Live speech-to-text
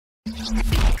Hi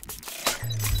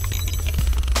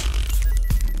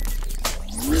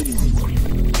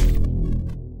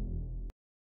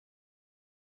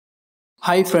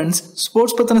friends,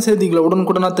 sports பத்தின செய்திகளை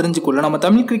உடனுக்குடனா தெரிஞ்சுக்கொள்ள நம்ம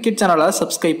தமிழ் கிரிக்கெட் சேனலை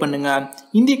சப்ஸ்கிரைப் பண்ணுங்க.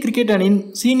 இந்திய கிரிக்கெட் அணியின்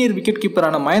சீனியர் விக்கெட்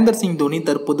கீப்பரான மகேந்திர சிங் தோனி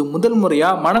தற்போது முதல் முறையா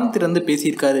மனம் திறந்து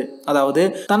பேசியிருக்காரு. அதாவது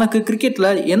தனக்கு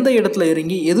கிரிக்கெட்ல எந்த இடத்துல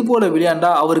இறங்கி எது போல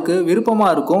விளையாண்டா அவருக்கு விருப்பமா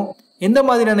இருக்கும், எந்த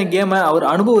மாதிரியான கேமை அவர்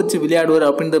அனுபவிச்சு விளையாடுவார்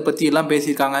அப்படின்றத பத்தி எல்லாம்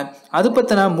பேசியிருக்காங்க. அது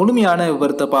பத்தின முழுமையான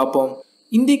விவரத்தை பார்ப்போம்.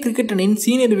 இந்திய கிரிக்கெட் அணியின்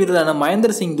சீனியர் வீரரான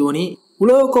மகேந்திர சிங் தோனி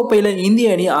உலகக்கோப்பையில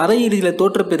இந்திய அணி அரையிறுதியில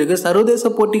தோற்ற பிறகு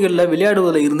சர்வதேச போட்டிகளில்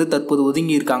விளையாடுவதில் இருந்து தற்போது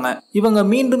ஒதுங்கி இருக்காங்க. இவங்க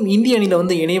மீண்டும் இந்திய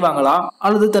அணியில இணைவாங்களா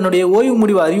அல்லது தன்னுடைய ஓய்வு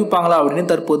முடிவை அறிவிப்பாங்களா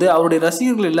அப்படின்னு தற்போது அவருடைய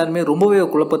ரசிகர்கள் எல்லாருமே ரொம்பவே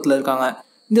குழப்பத்தில் இருக்காங்க.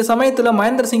 இந்த சமயத்துல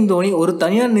மகேந்திர சிங் தோனி ஒரு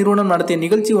தனியார் நிறுவனம் நடத்திய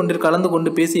நிகழ்ச்சி ஒன்றில் கலந்து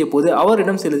கொண்டு பேசிய போது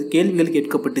அவரிடம் சில கேள்விகள்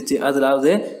கேட்கப்பட்டுச்சு.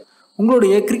 அதாவது,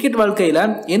 உங்களுடைய கிரிக்கெட் வாழ்க்கையில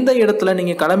எந்த இடத்துல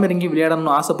நீங்க களமிறங்கி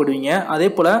விளையாடணும்னு ஆசைப்படுவீங்க, அதே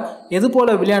போல எது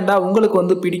போல விளையாண்டா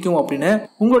உங்களுக்கு பிடிக்கும் அப்படின்னு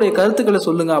உங்களுடைய கருத்துக்களை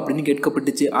சொல்லுங்க அப்படின்னு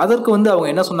கேட்கப்பட்டுச்சு. அதற்கு அவங்க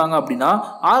என்ன சொன்னாங்க அப்படின்னா,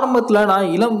 ஆரம்பத்துல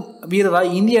நான் இளம் வீரரா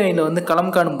இந்திய அணியில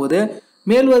களம் காணும் போது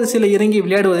மேல்வரிசையில இறங்கி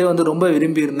விளையாடுவதை ரொம்ப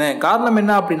விரும்பி இருந்தேன். காரணம்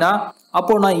என்ன அப்படின்னா,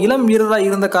 அப்போ நான் இளம் வீரராக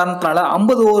இருந்த காரணத்தினால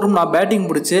 50 ஓவரும் நான் பேட்டிங்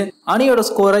பிடிச்சி அணியோட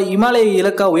ஸ்கோரை இமாலய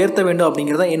இலக்கா உயர்த்த வேண்டும்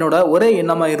அப்படிங்கிறத என்னோட ஒரே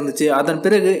எண்ணமா இருந்துச்சு. அதன்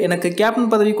பிறகு எனக்கு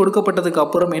கேப்டன் பதவி கொடுக்கப்பட்டதுக்கு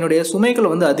அப்புறம் என்னுடைய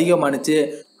சுமைகள் அதிகமானுச்சு.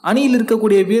 அணியில்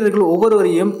இருக்கக்கூடிய வீரர்கள்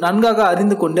ஒவ்வொருவரையும் நன்காக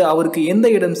அறிந்து கொண்டு அவருக்கு எந்த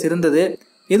இடம் சிறந்தது,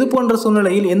 எது போன்ற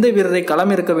சூழ்நிலையில் எந்த வீரரை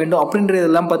களமிறக்க வேண்டும்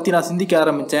அப்படின்றதெல்லாம் பத்தி நான் சிந்திக்க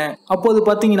ஆரம்பிச்சேன். அப்போது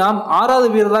பாத்தீங்கன்னா 6வது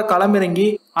வீரரா களமிறங்கி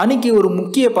அணிக்கு ஒரு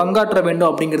முக்கிய பங்காற்ற வேண்டும்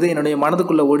அப்படிங்கிறது என்னுடைய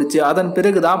மனதுக்குள்ள ஓடிச்சு. அதன்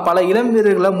பிறகுதான் பல இளம்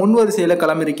வீரர்களை முன்வரிசையில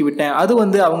களமிறக்கி விட்டேன்.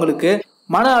 அது அவங்களுக்கு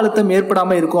மன அழுத்தம்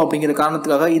ஏற்படாம இருக்கும் அப்படிங்கிற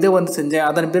காரணத்துக்காக இதை செஞ்சேன்.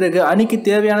 அதன் பிறகு அணிக்கு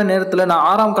தேவையான நேரத்துல நான்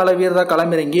 6ஆம் கள வீரரா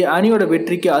களமிறங்கி அணியோட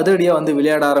வெற்றிக்கு அதிரடியா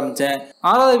விளையாட ஆரம்பிச்சேன்.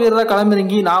 6வது வீரரா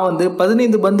களமிறங்கி நான்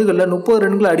 15 பந்துகள்ல 30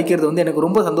 ரன்கள் அடிக்கிறது எனக்கு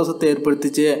ரொம்ப சந்தோஷத்தை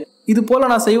ஏற்படுத்துச்சு. இது போல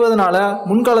நான் செய்வதனால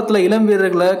முன்காலத்துல இளம்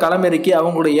வீரர்களை களமிறக்கி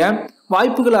அவங்களுடைய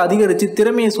வாய்ப்புகளை அதிகரிச்சு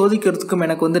திறமையை சோதிக்கிறதுக்கும்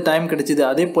எனக்கு டைம் கிடைச்சிது.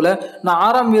 அதே போல நான்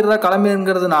 6ஆம் வீரரா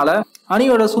களமிறங்கிறதுனால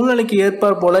அணியோட சூழ்நிலைக்கு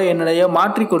ஏற்பார் போல என்னுடைய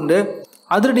மாற்றிக்கொண்டு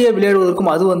அதிரடியா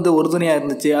விளையாடுவதற்கும் அது உறுதுணையா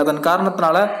இருந்துச்சு. அதன்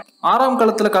காரணத்தினால 6ஆம்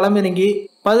களத்துல களமிறங்கி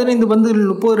 15 பந்துகளில்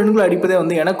 30 ரன்கள் அடிப்பதே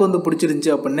எனக்கு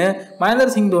பிடிச்சிருந்துச்சு அப்படின்னு மகேந்திர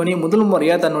சிங் தோனி முதல்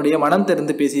முறையா தன்னுடைய மனம்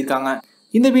திறந்து பேசியிருக்காங்க.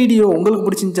 இந்த வீடியோ உங்களுக்கு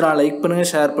பிடிச்சிருந்துச்சுன்னா லைக் பண்ணுங்க,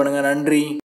 ஷேர் பண்ணுங்க. நன்றி.